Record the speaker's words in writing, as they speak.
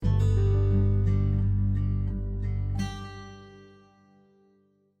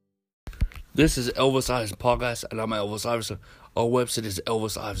This is Elvis Iverson Podcast, and I'm Elvis Iverson. Our website is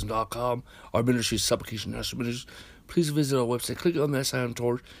elvisiverson.com. Our ministry is Supplication National Ministries. Please visit our website, click on that sign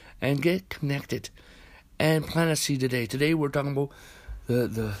torch, and get connected. And plant a seed today. Today we're talking about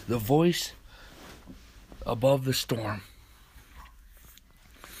the voice above the storm.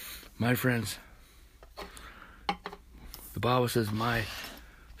 My friends, the Bible says, my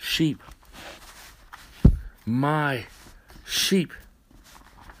sheep, my sheep.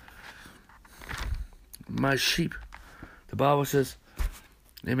 The Bible says,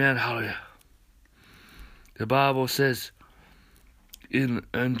 amen, hallelujah. The Bible says in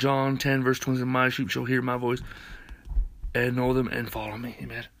John 10 verse 20, my sheep shall hear my voice and know them and follow me,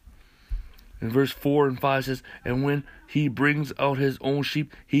 amen. In verse 4 and 5 says, and when he brings out his own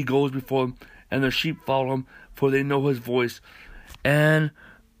sheep, he goes before them, and the sheep follow him, for they know his voice. And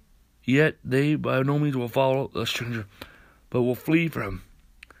yet they by no means will follow a stranger, but will flee from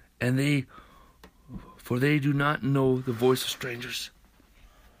him. For they do not know the voice of strangers.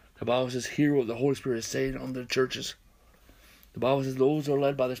 The Bible says, hear what the Holy Spirit is saying on the churches. The Bible says, those who are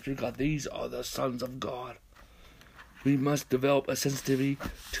led by the Spirit of God, these are the sons of God. We must develop a sensitivity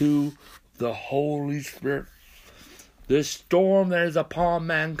to the Holy Spirit. This storm that is upon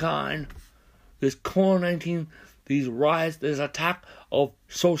mankind, this COVID-19, these riots, this attack of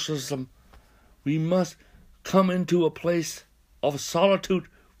socialism, we must come into a place of solitude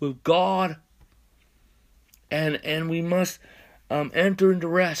with God. And we must enter into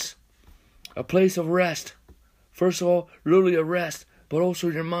rest, a place of rest. First of all, literally a rest, but also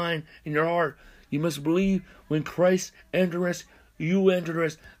in your mind, in your heart. You must believe when Christ entered rest, you enter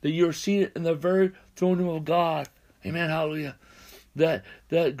rest, that you are seated in the very throne room of God. Amen, hallelujah. That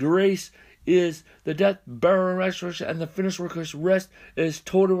grace is the death, burial, and resurrection, and the finished work of Christ. Rest is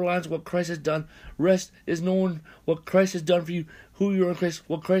total reliance on what Christ has done. Rest is knowing what Christ has done for you, who you are in Christ,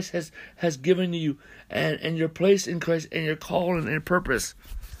 what Christ has given to you, and your place in Christ, and your calling and your purpose.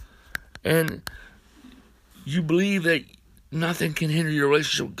 And you believe that nothing can hinder your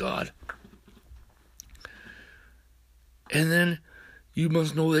relationship with God. And then you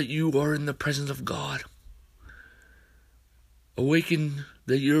must know that you are in the presence of God. Awaken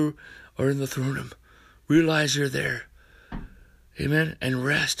that you are in the throne room. Realize you're there. Amen. And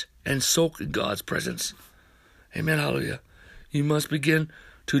rest and soak in God's presence. Amen. Hallelujah. You must begin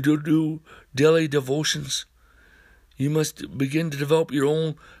to do daily devotions. You must begin to develop your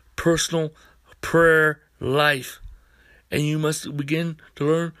own personal prayer life. And you must begin to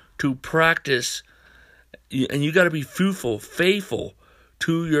learn to practice. And you got to be faithful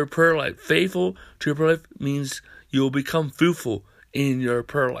to your prayer life. Faithful to your prayer life means you'll become fruitful in your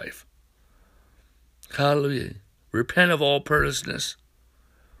prayer life. Hallelujah. Repent of all prayerlessness.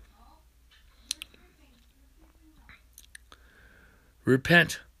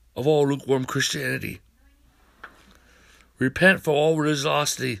 Repent of all lukewarm Christianity. Repent for all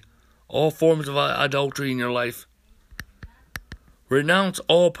religiosity, all forms of adultery in your life. Renounce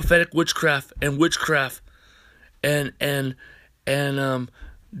all prophetic witchcraft and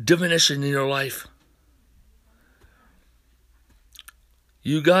divination in your life.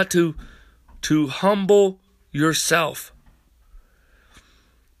 You got to humble yourself.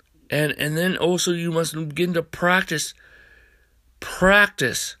 And then also you must begin to practice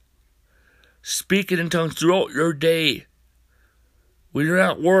speaking in tongues throughout your day. When you're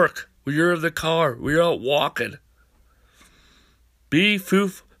at work, when you're in the car, when you're out walking. Be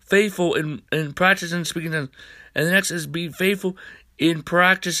faithful in practicing speaking in tongues. And the next is be faithful in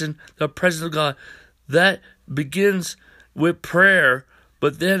practicing the presence of God. That begins with prayer,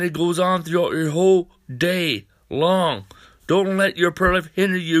 but then it goes on throughout your whole day long. Don't let your prayer life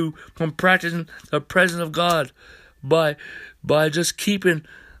hinder you from practicing the presence of God by just keeping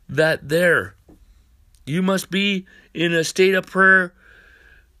that there. You must be in a state of prayer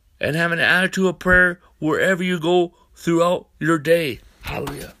and have an attitude of prayer wherever you go throughout your day.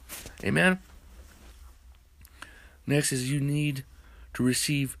 Hallelujah. Amen. Next is you need to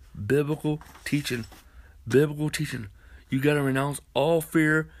receive biblical teaching. Biblical teaching. You got to renounce all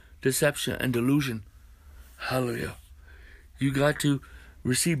fear, deception, and delusion. Hallelujah. You got to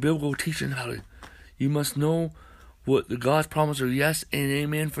receive biblical teaching. Hallelujah. You must know what the God's promises are yes and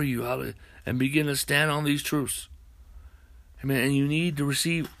amen for you. Hallelujah. And begin to stand on these truths. Amen. And you need to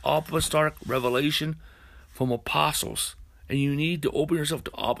receive apostolic revelation from apostles. And you need to open yourself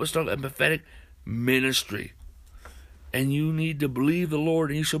to apostolic and prophetic ministry. And you need to believe the Lord,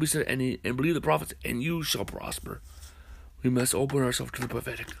 and you shall be saved, and believe the prophets, and you shall prosper. We must open ourselves to the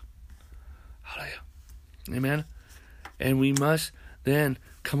prophetic. Hallelujah. Amen. And we must then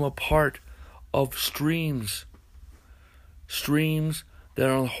come a part of streams that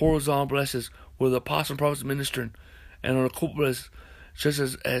are on the horizontal blessings where the apostle and prophets ministering, and on the couplets just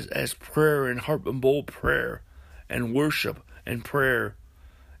as prayer and harp and bowl prayer and worship and prayer.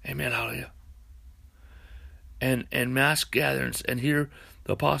 Amen. Hallelujah. And mass gatherings, and hear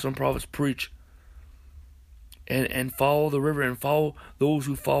the apostle and prophets preach, and follow the river, and follow those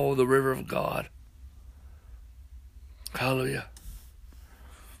who follow the river of God. Hallelujah.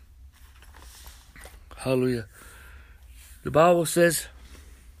 Hallelujah. The Bible says,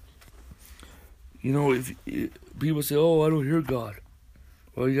 if people say, "Oh, I don't hear God,"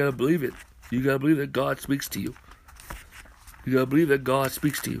 well, you gotta believe it. You gotta believe that God speaks to you. You gotta believe that God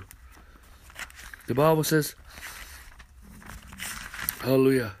speaks to you. The Bible says,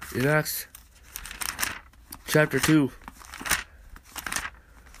 hallelujah, in Acts chapter 2,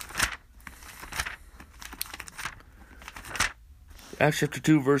 Acts chapter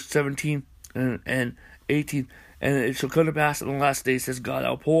 2, verse 17 and 18, and it shall come to pass in the last days, says God,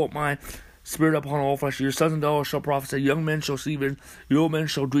 I'll pour out my Spirit upon all flesh. Your sons and daughters shall prophesy. Young men shall see vision. Your old men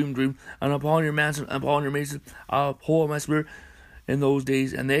shall dream. And upon your maidens and upon your maidens I'll pour out my Spirit in those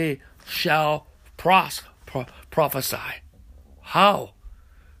days, and they shall prophesy. How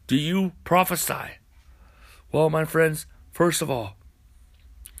do you prophesy? Well, my friends, first of all,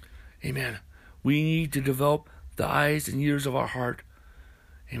 amen, we need to develop the eyes and ears of our heart,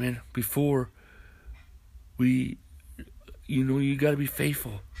 amen, before we, you got to be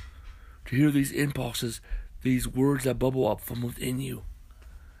faithful to hear these impulses, these words that bubble up from within you.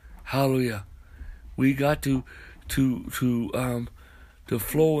 Hallelujah. We got to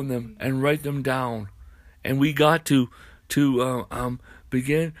flow in them and write them down, and we got to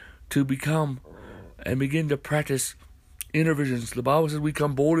begin to become and begin to practice inner visions. The Bible says we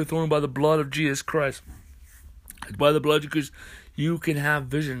come boldly thrown by the blood of Jesus Christ. By the blood of Jesus, you can have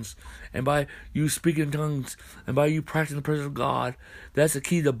visions, and by you speaking in tongues, and by you practicing the presence of God. That's the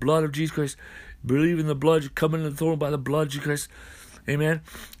key. The blood of Jesus Christ. Believe in the blood. Come into the throne by the blood of Jesus Christ. Amen.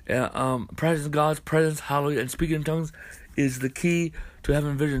 Practicing God's presence, hallelujah, and speaking in tongues is the key to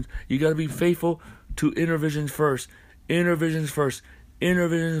having visions. You got to be faithful to inner visions first. Inner visions first. Inner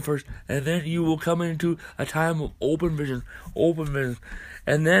visions first. And then you will come into a time of open visions. Open visions.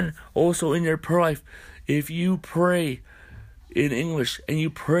 And then also in your prayer life, if you pray in English and you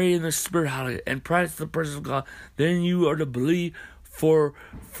pray in the Spirit, hallelujah, and practice the presence of God, then you are to believe for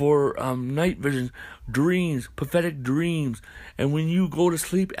night visions, dreams, prophetic dreams. And when you go to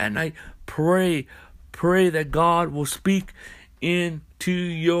sleep at night, pray that God will speak into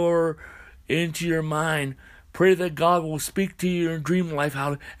your mind. Pray that God will speak to you in dream life,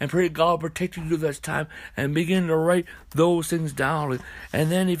 hallelujah, and pray that God will protect you through that time, and begin to write those things down, hallelujah. And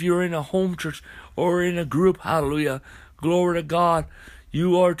then if you're in a home church or in a group, hallelujah, glory to God,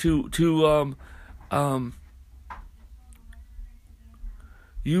 you are to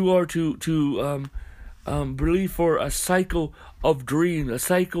believe for a cycle of dreams, a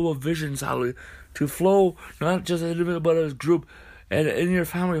cycle of visions, hallelujah, to flow not just as an individual but as a group. And in your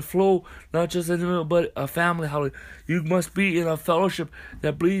family, flow not just an individual but a family, hallelujah. You must be in a fellowship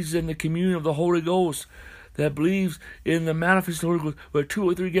that believes in the communion of the Holy Ghost, that believes in the manifest Holy Ghost, where 2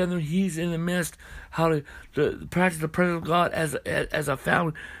 or 3 gather, He's in the midst. Hallelujah. Practice the presence of God as a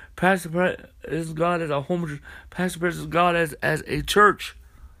family. Practice the presence of God as a home church. Practice the presence of God as a church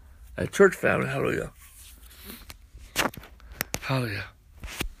family. Hallelujah. Hallelujah.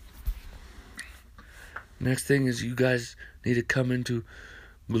 Next thing is you guys need to come into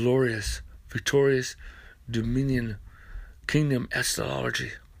glorious, victorious dominion, kingdom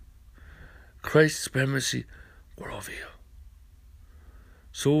eschatology. Christ's supremacy worldview.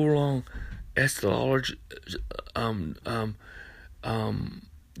 So long, eschatology,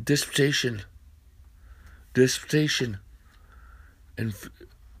 disputation, and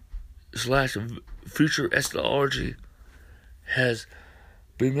slash future eschatology has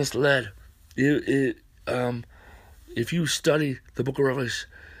been misled. If you study the book of Revelation,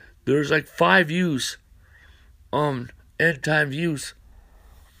 there's like 5 views on end time views.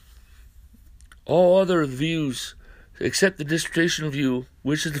 All other views, except the dissertational view,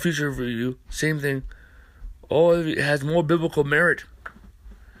 which is the future view, same thing. All of it has more biblical merit.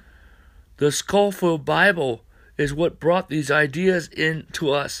 The Scofield Bible is what brought these ideas into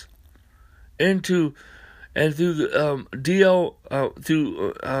us, and through the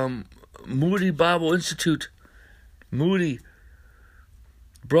Moody Bible Institute. Moody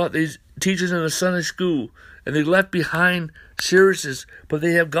brought these teachers in the Sunday school, and they left behind seriousness, but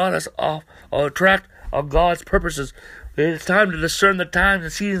they have got us off on the track of God's purposes. It's time to discern the times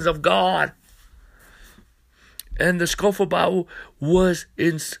and seasons of God. And the Scofield Bible was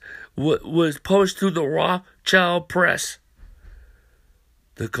published through the Rothschild Press.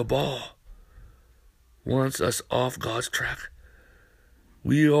 The cabal wants us off God's track.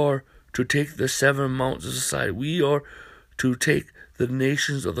 We are to take the 7 mountains of society. We are to take the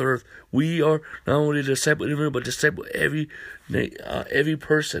nations of the earth. We are not only to disciple Israel, but disciple every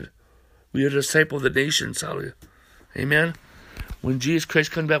person. We are to disciple the nations. Hallelujah. Amen. When Jesus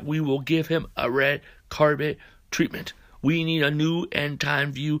Christ comes back, we will give him a red carpet treatment. We need a new end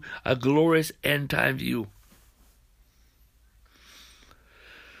time view, a glorious end time view.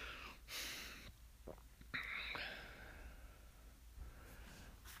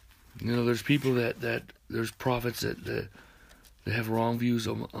 You know, there's people that there's prophets that have wrong views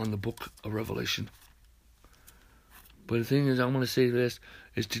on the book of Revelation. But the thing is, I'm going to say this,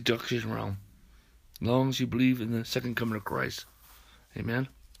 is deduction realm. As long as you believe in the second coming of Christ. Amen?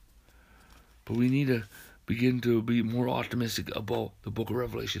 But we need to begin to be more optimistic about the book of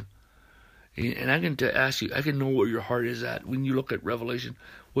Revelation. And I can ask you, I can know where your heart is at. When you look at Revelation,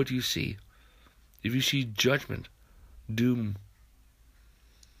 what do you see? If you see judgment, doom.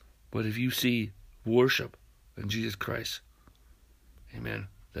 But if you see worship in Jesus Christ, amen,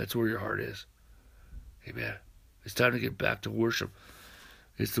 that's where your heart is. Amen. It's time to get back to worship.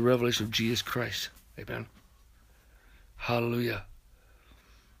 It's the revelation of Jesus Christ. Amen. Hallelujah.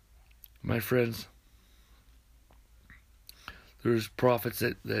 My friends, there's prophets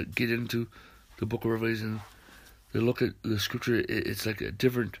that get into the book of Revelation. They look at the scripture, it's like a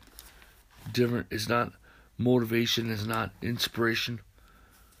different, it's not motivation, it's not inspiration.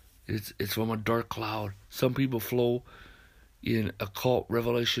 It's from a dark cloud. Some people flow in occult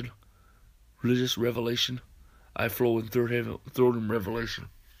revelation, religious revelation. I flow in throne room revelation.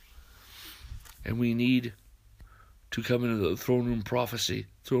 And we need to come into the throne room prophecy,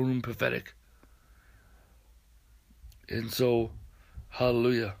 throne room prophetic. And so,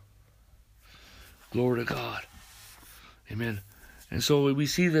 hallelujah. Glory to God. Amen. And so we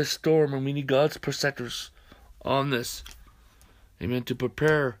see this storm and we need God's protectors on this. Amen. To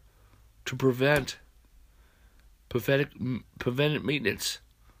prepare, to prevent preventive maintenance,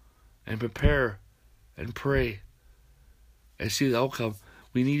 and prepare and pray and see the outcome.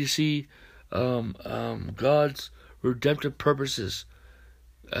 We need to see God's redemptive purposes.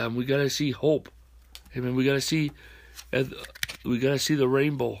 We gotta see hope. Amen. We gotta see the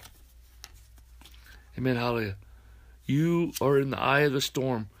rainbow. Amen. Hallelujah. You are in the eye of the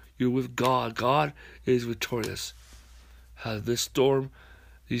storm. You're with God. God is victorious.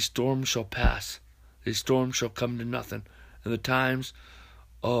 These storms shall pass. These storms shall come to nothing. And the times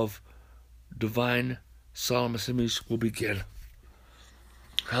of divine solemn assemblies will begin.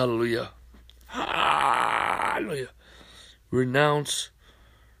 Hallelujah. Hallelujah. Renounce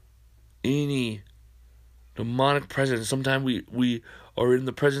any demonic presence. Sometimes we are in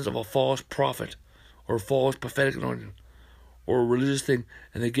the presence of a false prophet or false prophetic anointing or a religious thing,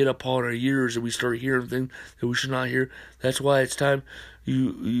 and they get upon our ears and we start hearing things that we should not hear. That's why it's time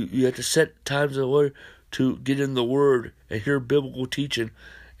you have to set times of the Lord to get in the Word and hear biblical teaching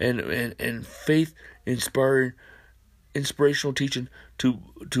and faith inspiring inspirational teaching to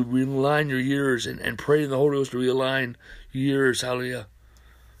realign your ears and pray in the Holy Ghost to realign your ears. Hallelujah.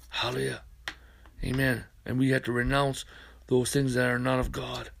 Hallelujah. Amen. And we have to renounce those things that are not of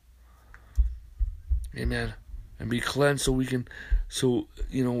God. Amen. And be cleansed so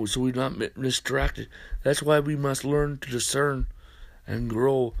we're not distracted. That's why we must learn to discern and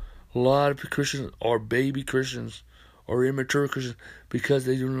grow. A lot of Christians are baby Christians or immature Christians because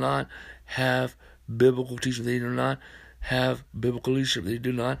they do not have biblical teaching. They do not have biblical leadership. They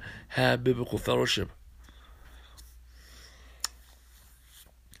do not have biblical fellowship.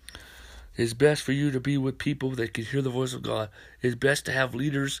 It's best for you to be with people that can hear the voice of God. It's best to have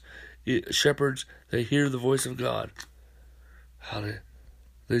leaders, shepherds that hear the voice of God. Hallelujah.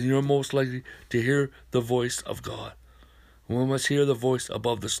 Then you're most likely to hear the voice of God. We must hear the voice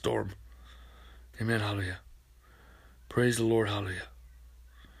above the storm. Amen. Hallelujah. Praise the Lord. Hallelujah.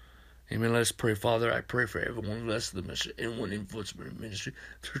 Amen. Let us pray. Father, I pray for everyone blessed the mission, everyone influenced ministry,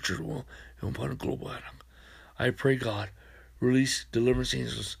 churches world, and upon a global atom. I pray, God, release deliverance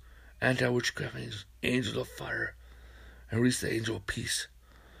angels, anti-witchcraft angels, angels of fire, and release the angel of peace.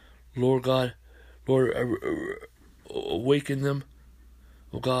 Lord God, Lord, awaken them.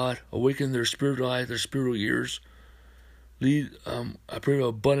 Oh God, awaken their spiritual eyes, their spiritual ears. I pray for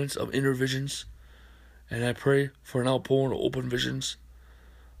abundance of inner visions, and I pray for an outpouring of open visions.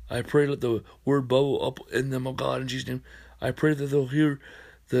 I pray let the word bubble up in them, oh God, in Jesus' name. I pray that they'll hear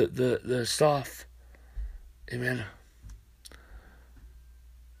the soft, amen,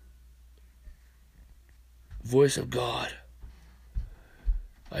 voice of God.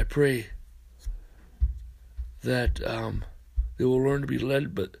 I pray that They will learn to be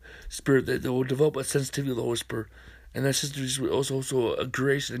led by the Spirit. That they will develop a sensitivity to the Holy Spirit. And that sensitivity is also a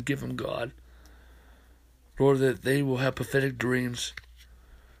grace and a gift from God. Lord, that they will have prophetic dreams.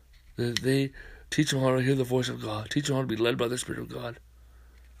 That they teach them how to hear the voice of God. Teach them how to be led by the Spirit of God.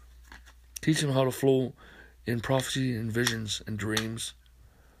 Teach them how to flow in prophecy and visions and dreams.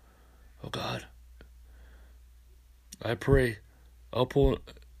 Oh God, I pray I'll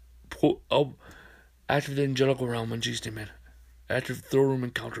activate the angelical realm in Jesus' name, man. Activate throne room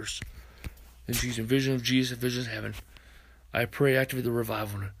encounters in Jesus' vision of Jesus, vision of heaven. I pray activate the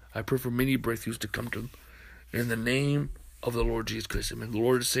revival. I pray for many breakthroughs to come to them in the name of the Lord Jesus Christ. Amen. The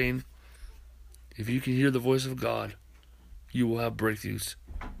Lord is saying, if you can hear the voice of God, you will have breakthroughs.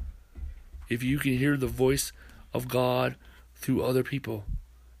 If you can hear the voice of God through other people,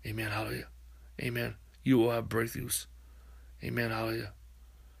 amen, hallelujah, amen, you will have breakthroughs. Amen, hallelujah,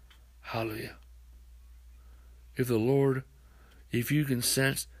 hallelujah. If you can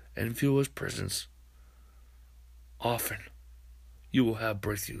sense and feel His presence often, you will have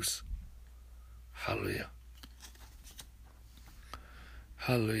breakthroughs. Hallelujah,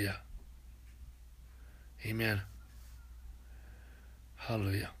 hallelujah, amen,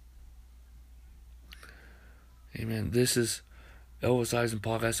 hallelujah, amen. This is Elvis Iverson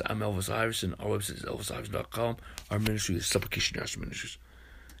Podcast. I'm Elvis Iverson. Our website is elvisiverson.com. Our ministry is Supplication National Ministries.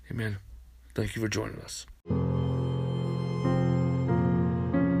 Amen. Thank you for joining us.